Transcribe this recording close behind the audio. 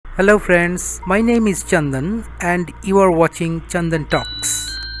Hello friends, my name is Chandan and you are watching Chandan Talksss.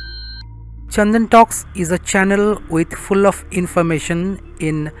 Chandan Talksss is a channel with full of information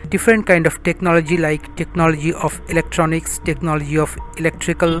in different kind of technology like technology of electronics, technology of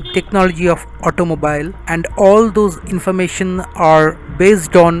electrical, technology of automobile, and all those information are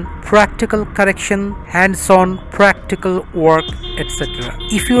based on practical correction, hands-on practical work, etc.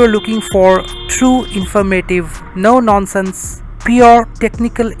 If you are looking for true informative, no nonsense, pure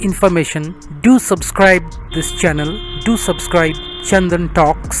technical information, do subscribe this channel, do subscribe Chandan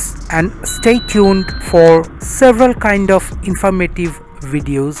Talksss, and stay tuned for several kind of informative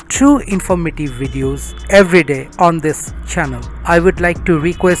videos, true informative videos every day on this channel. I would like to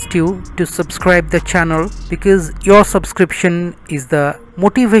request you to subscribe the channel because your subscription is the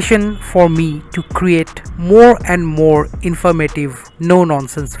motivation for me to create more and more informative, no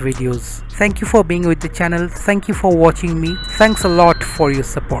nonsense videos. Thank you for being with the channel. Thank you for watching me. Thanks a lot for your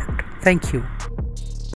support. Thank you.